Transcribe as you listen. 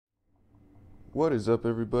What is up,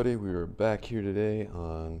 everybody? We are back here today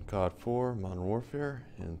on COD 4 Modern Warfare,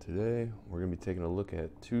 and today we're going to be taking a look at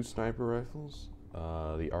two sniper rifles,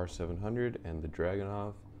 the R700 and the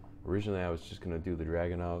Dragunov. Originally I was just going to do the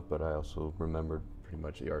Dragunov, but I also remembered pretty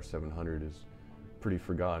much the R700 is pretty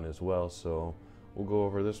forgotten as well, so we'll go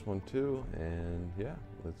over this one too, and yeah,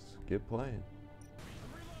 let's get playing.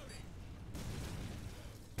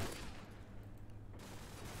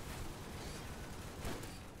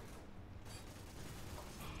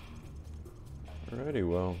 Alrighty,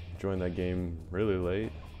 well, joined that game really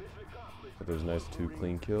late. Got those nice 2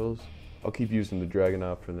 clean kills. I'll keep using the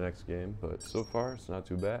Dragunov for the next game, but so far it's not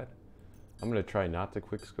too bad. I'm gonna try not to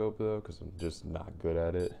quickscope though, because I'm just not good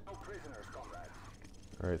at it.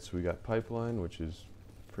 Alright, so we got Pipeline, which is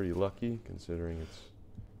pretty lucky considering it's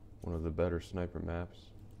one of the better sniper maps.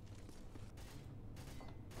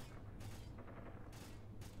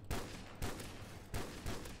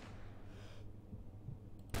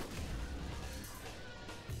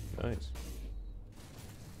 Nice.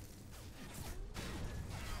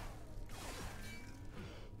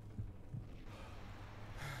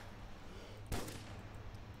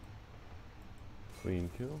 Clean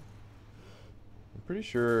kill. I'm pretty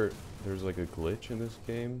sure there's like a glitch in this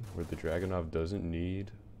game where the Dragunov doesn't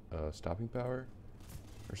need stopping power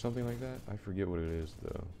or something like that. I forget what it is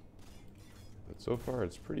though. But so far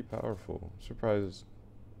it's pretty powerful. I'm surprised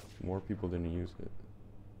more people didn't use it.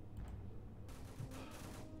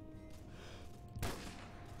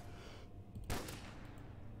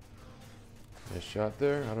 Nice shot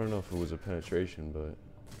there. I don't know if it was a penetration, but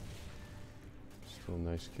still a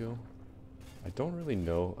nice kill. I don't really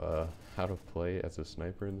know how to play as a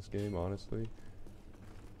sniper in this game, honestly.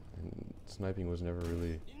 And sniping was never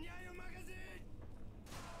really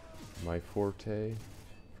my forte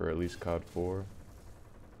for at least COD 4.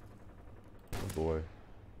 Oh boy.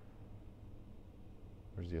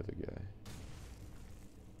 Where's the other guy?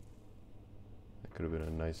 That could have been a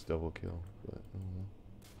nice double kill, but I don't know.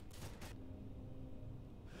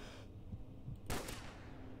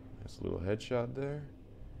 Nice little headshot there.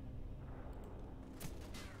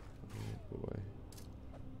 Oh boy.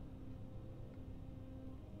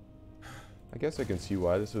 I guess I can see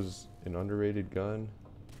why this was an underrated gun.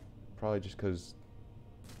 Probably just because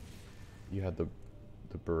you had the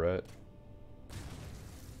Barrett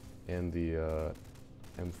and the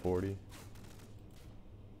M40,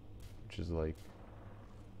 which is like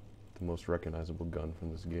the most recognizable gun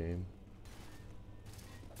from this game.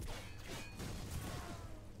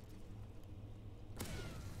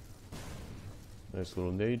 Nice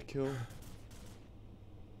little nade kill.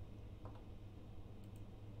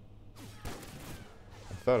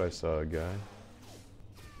 I thought I saw a guy.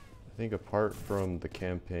 I think apart from the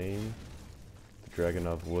campaign, the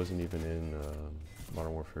Dragunov wasn't even in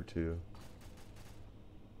Modern Warfare 2.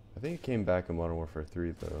 I think it came back in Modern Warfare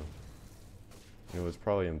 3 though. And it was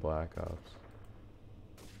probably in Black Ops.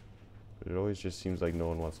 But it always just seems like no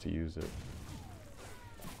one wants to use it.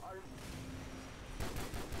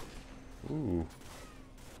 Ooh.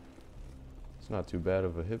 It's not too bad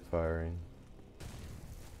of a hip firing.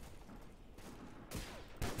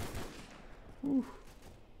 Whew.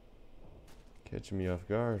 Catching me off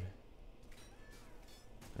guard.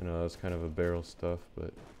 I know that's kind of a barrel stuff,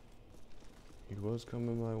 but he was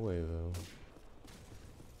coming my way though.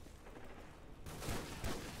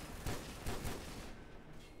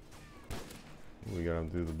 We got him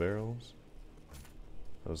through the barrels.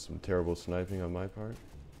 That was some terrible sniping on my part.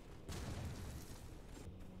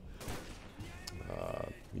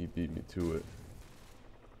 He beat me to it.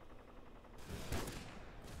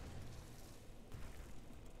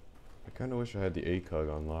 I kind of wish I had the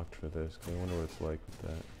ACOG unlocked for this, because I wonder what it's like with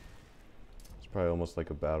that. It's probably almost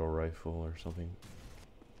like a battle rifle or something.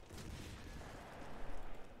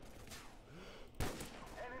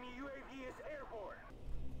 Enemy UAV is airborne.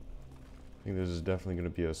 I think this is definitely going to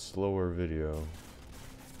be a slower video.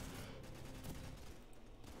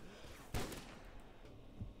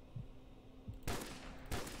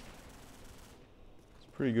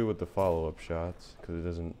 It's pretty good with the follow-up shots, because it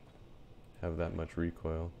doesn't have that much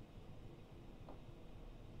recoil.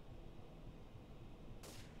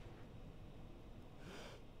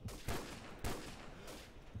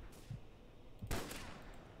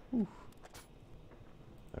 Whew.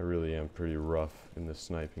 I really am pretty rough in the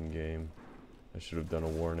sniping game. I should have done a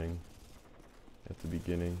warning at the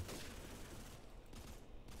beginning.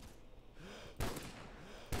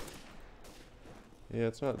 Yeah,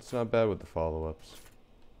 it's not bad with the follow-ups.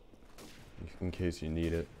 In case you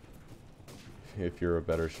need it. If you're a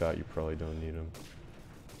better shot, you probably don't need them.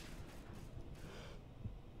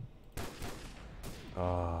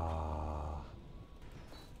 Ah,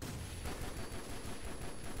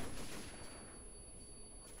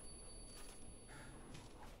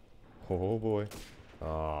 Oh boy.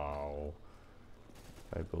 Oh.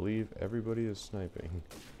 I believe everybody is sniping.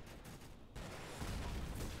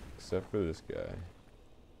 Except for this guy.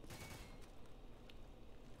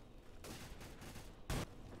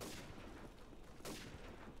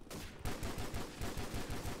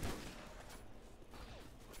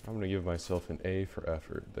 I'm gonna give myself an A for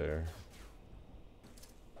effort there.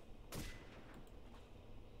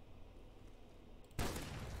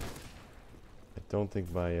 I don't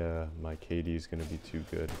think my my KD is gonna be too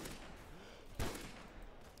good.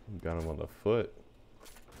 Got him on the foot.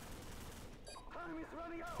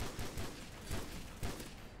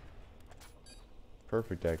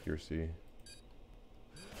 Perfect accuracy.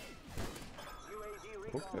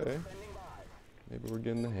 Okay. Maybe we're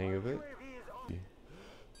getting the hang of it.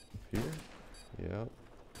 Here? Yep.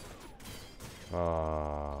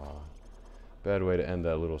 Ah. Bad way to end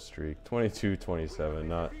that little streak. 22-27.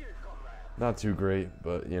 Not too great,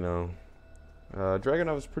 but you know.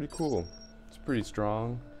 Dragunov is pretty cool. It's pretty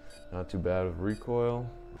strong. Not too bad of recoil.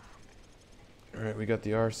 Alright, we got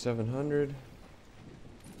the R700.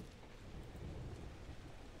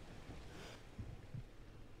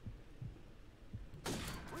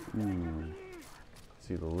 Ooh.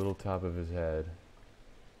 See the little top of his head.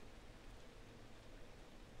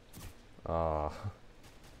 Ah.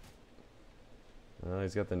 Well,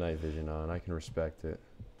 he's got the night vision on. I can respect it.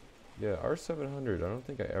 Yeah, R700. I don't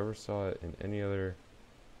think I ever saw it in any other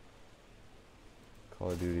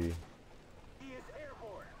Call of Duty.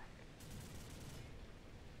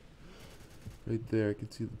 Right there, I can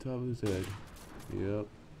see the top of his head. Yep.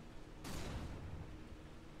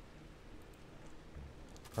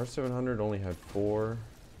 R700 only had 4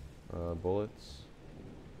 bullets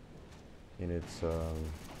in its, I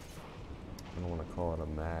don't want to call it a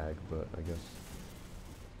mag, but I guess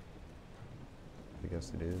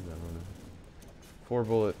it is. I don't know. 4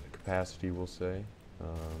 bullet capacity, we'll say.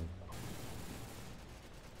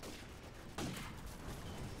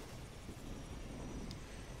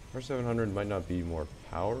 R700 might not be more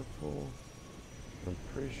powerful. I'm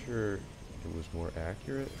pretty sure it was more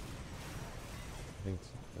accurate. I'm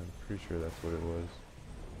pretty sure that's what it was.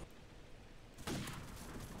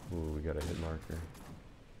 Ooh, we got a hit marker.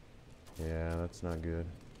 Yeah, that's not good.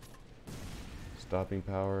 Stopping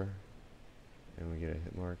power. And we get a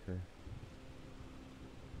hit marker.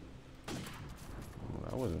 Well,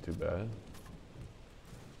 that wasn't too bad.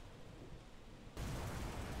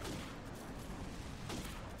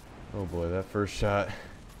 Oh boy, that first shot.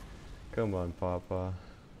 Come on, Papa.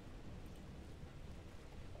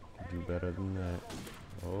 Do better than that.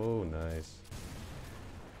 Oh, nice.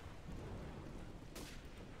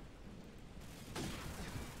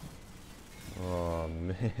 Oh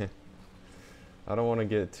man. I don't want to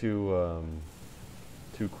get too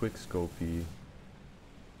quick scopey,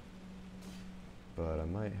 but I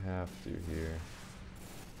might have to here.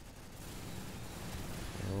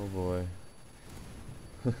 Oh boy.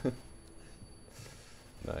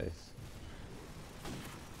 Nice.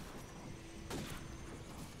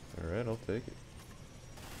 Alright, I'll take it.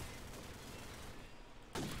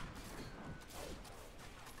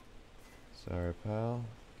 Sorry, pal.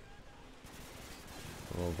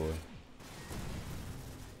 Oh boy.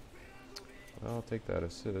 I'll take that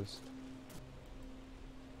assist.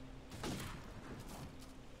 Nice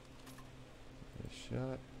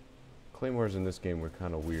shot. Claymores in this game were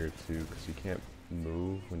kind of weird too, because you can't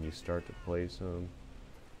move when you start to place them.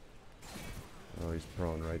 Oh, he's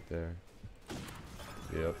prone right there.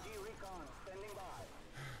 Yep.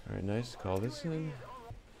 Alright, nice. Call this in.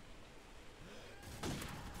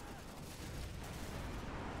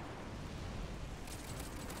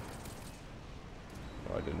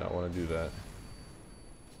 Oh, I did not want to do that.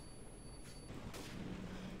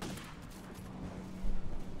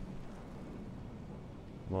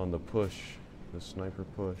 I'm on the push. The sniper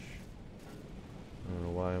push. I don't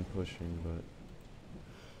know why I'm pushing, but...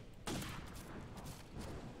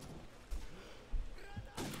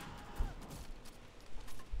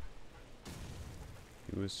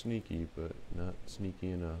 He was sneaky, but not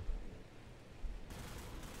sneaky enough.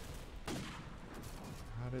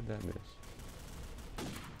 How did that miss?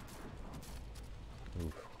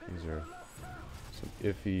 Oof, these are some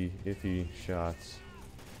iffy shots.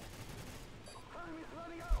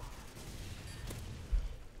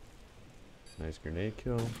 Nice grenade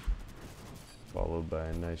kill, followed by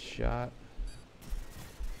a nice shot.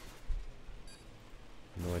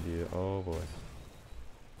 No idea. Oh boy.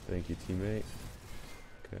 Thank you, teammate.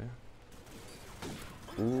 Okay.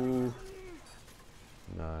 Ooh.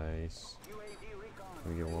 Nice. Let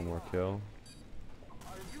me get one more kill.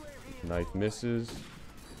 Knife misses.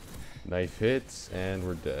 Knife hits, and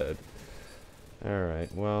we're dead.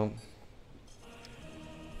 Alright, well,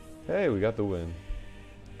 hey, we got the win.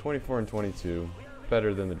 24 and 22.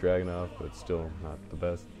 Better than the Dragunov, but still not the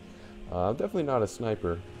best. I'm definitely not a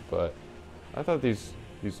sniper, but I thought these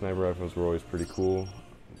sniper rifles were always pretty cool.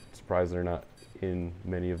 Surprised they're not in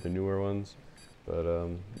many of the newer ones. But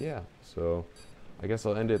yeah, so I guess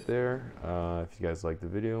I'll end it there. If you guys liked the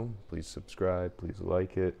video, please subscribe, please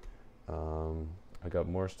like it. I got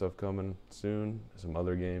more stuff coming soon, some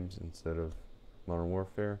other games instead of Modern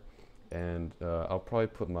Warfare. And I'll probably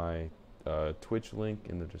put my Twitch link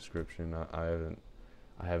in the description.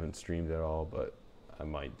 I haven't streamed at all, but I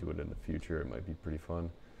might do it in the future. It might be pretty fun.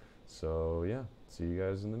 So yeah, see you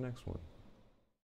guys in the next one.